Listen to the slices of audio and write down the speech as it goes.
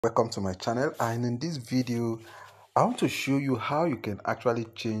Welcome to my channel, and in this video I want to show you how you can actually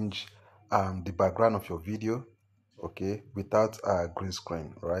change the background of your video, okay, without a green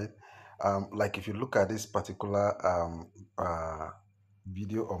screen, right? Like if you look at this particular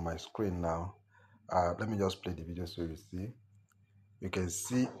video on my screen now, let me just play the video so you see. You can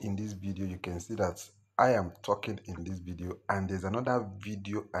see in this video, you can see that I am talking in this video and there's another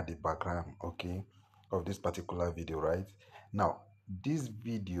video at the background, okay, of this particular video, right? Now this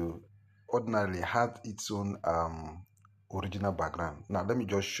video ordinarily had its own original background. Now let me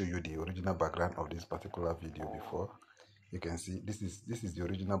just show you the original background of this particular video. Before you can see, this is the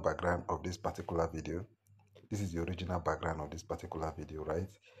original background of this particular video. This is the original background of this particular video, right?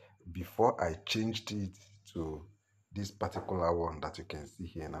 Before I changed it to this particular one that you can see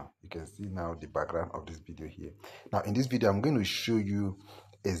here now. You can see now the background of this video here. Now in this video, I'm going to show you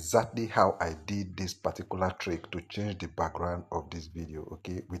exactly how I did this particular trick to change the background of this video,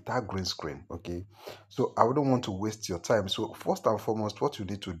 okay, without green screen, okay? So I wouldn't want to waste your time. So first and foremost, what you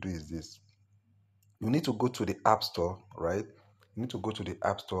need to do is this. You need to go to the App Store, right? You need to go to the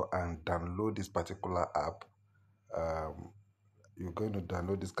App Store and download this particular app. You're going to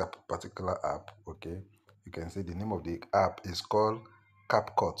download this particular app, okay? You can see the name of the app is called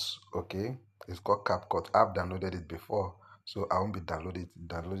CapCut, okay? It's called CapCut. I've downloaded it before, so I won't be downloading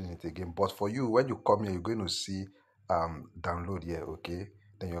it again. But for you, when you come here, you're going to see download here, okay?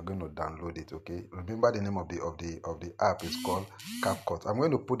 Then you're going to download it, okay? Remember the name of the app is called CapCut. I'm going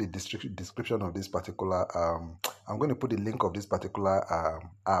to put the description of this particular I'm going to put the link of this particular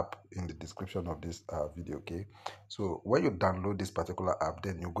app in the description of this video, okay? So when you download this particular app,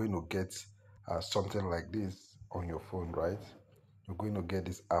 then you're going to get something like this on your phone, right? You're going to get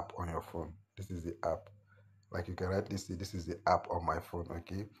this app on your phone. This is the app. Like you can rightly see, this is the app on my phone,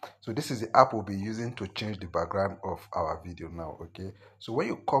 okay? So this is the app we'll be using to change the background of our video now, okay? So when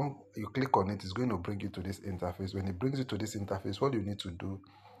you click on it, it's going to bring you to this interface. When it brings you to this interface, what you need to do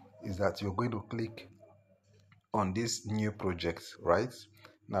is that you're going to click on this new project, right?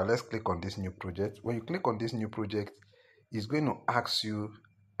 Now let's click on this new project. When you click on this new project, it's going to ask you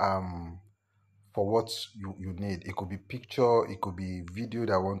for what you need. It could be picture, it could be video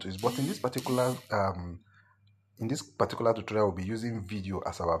that I want to use, but in this particular tutorial, we'll be using video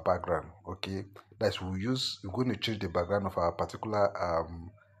as our background, okay? That's we're going to change the background of our particular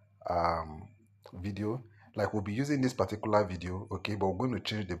video. Like we'll be using this particular video, okay, but we're going to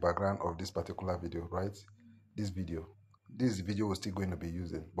change the background of this particular video, right? This video we're still going to be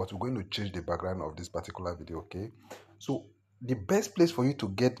using, but we're going to change the background of this particular video, okay? So the best place for you to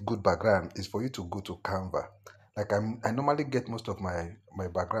get good background is for you to go to Canva. Like I normally get most of my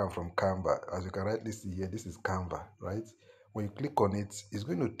background from Canva. As you can rightly see here, this is Canva, right? When you click on it, it's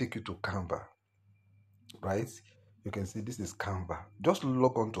going to take you to Canva, right? You can see this is Canva. Just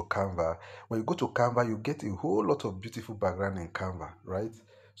log on to Canva. When you go to Canva, you get a whole lot of beautiful background in Canva, right?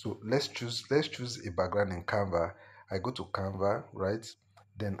 So let's choose a background in Canva. I go to Canva, right?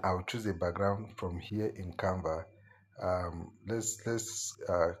 Then I'll choose a background from here in Canva. Let's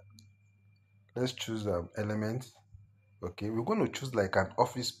choose elements. Okay, we're going to choose like an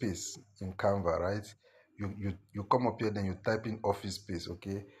office space in Canva, right? You come up here, then you type in office space,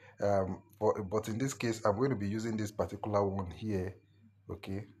 okay? But in this case, I'm going to be using this particular one here,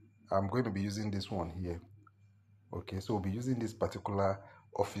 okay? I'm going to be using this one here, okay? So we'll be using this particular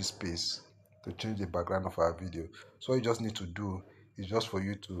office space to change the background of our video. So all you just need to do is just for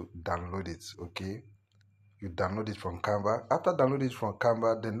you to download it, okay? You download it from Canva. After downloading it from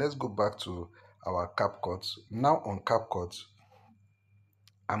Canva, then let's go back to our CapCut. Now on CapCut,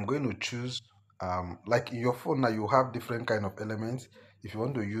 I'm going to choose like in your phone now you have different kind of elements. If you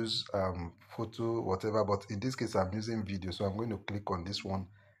want to use photo, whatever, but in this case I'm using video, so I'm going to click on this one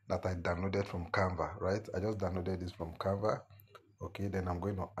that I downloaded from Canva, right? I just downloaded this from Canva, okay? Then I'm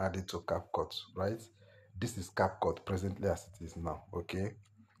going to add it to CapCut, right? This is CapCut presently as it is now, okay?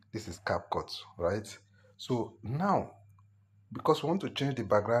 This is CapCut, right? So now, because we want to change the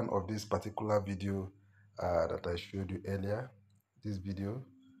background of this particular video that I showed you earlier, this video,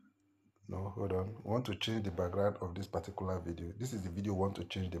 no, hold on, we want to change the background of this particular video. This is the video we want to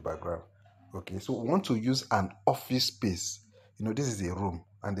change the background, okay? So we want to use an office space. You know, this is a room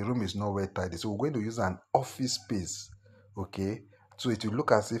and the room is not well tidy, so we're going to use an office space, okay? So it will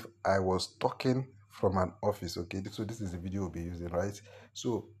look as if I was talking from an office, okay? So this is the video we'll be using, right?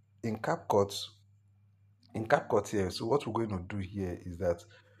 So in CapCut here, so what we're going to do here is that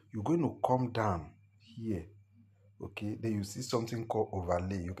you're going to come down here, okay? Then you see something called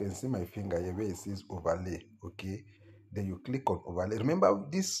overlay. You can see my finger here where it says overlay, okay? Then you click on overlay. Remember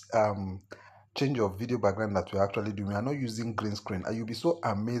this change of video background that we're actually doing. We are not using green screen, and you'll be so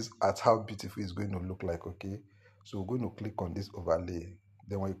amazed at how beautiful it's going to look like. Okay, so we're going to click on this overlay.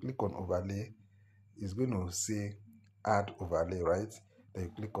 Then when you click on overlay, it's going to say add overlay, right? Then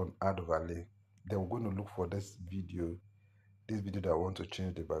you click on add overlay. Then we're going to look for this video that I want to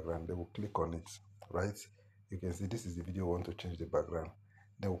change the background. Then we'll click on it, right? You can see this is the video we want to change the background.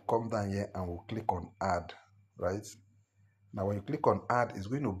 Then we'll come down here and we'll click on add, right? Now when you click on add, it's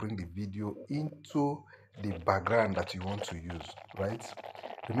going to bring the video into the background that you want to use, right?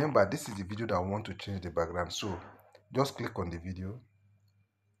 Remember, this is the video that I want to change the background. So just click on the video.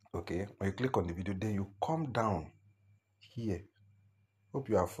 Okay, when you click on the video, then you come down here. Hope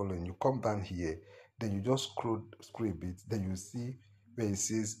you are following. You come down here, then you just scroll a bit, then you see where it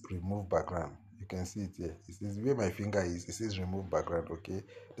says remove background. You can see it here. It says where my finger is, it says remove background. Okay,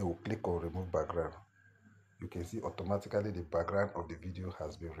 then we'll click on remove background. You can see automatically the background of the video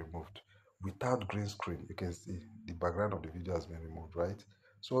has been removed without green screen. You can see the background of the video has been removed, right?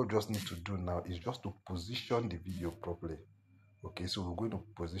 So what we just need to do now is just to position the video properly. Okay, so we're going to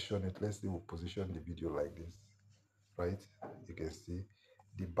position it. Let's say we'll position the video like this, right? You can see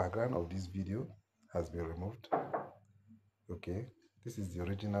the background of this video has been removed. Okay, this is the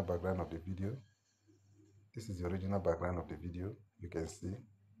original background of the video. This is the original background of the video, you can see.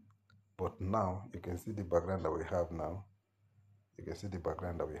 But now you can see the background that we have now. You can see the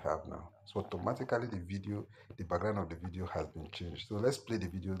background that we have now. So automatically the background of the video has been changed. So let's play the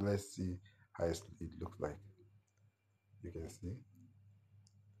video. Let's see how it looks like. You can see.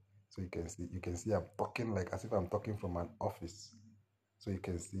 So you can see I'm talking like as if I'm talking from an office. So you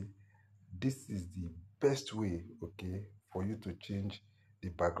can see this is the best way, okay, for you to change the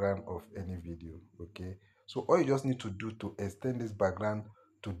background of any video. Okay, so all you just need to do to extend this background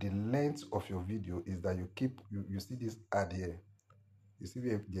to the length of your video is that you see this add here. You see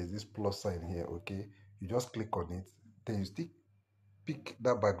where there's this plus sign here. Okay, you just click on it, then you still pick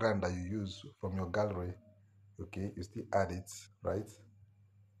that background that you use from your gallery. Okay, you still add it, right?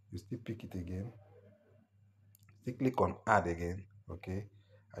 You still pick it again, still click on add again. Okay,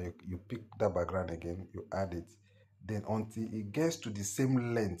 and you pick that background again, you add it, then until it gets to the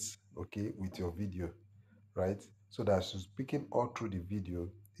same length, okay, with your video, right? So that as you're speaking all through the video,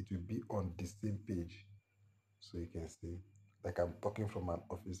 it will be on the same page. So you can see like I'm talking from an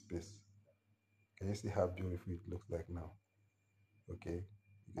office space. Can you see how beautiful it looks like now? Okay,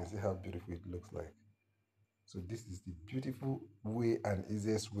 you can see how beautiful it looks like. So this is the beautiful way and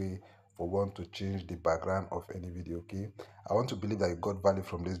easiest way for one to change the background of any video. Okay, I want to believe that you got value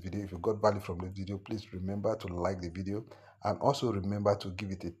from this video. If you got value from this video, please remember to like the video, and also remember to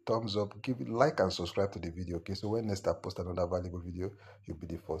give it a thumbs up, give it like and subscribe to the video. Okay, so when next I post another valuable video, you'll be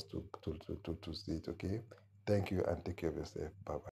the first to see it. Okay, thank you and take care of yourself. Bye bye.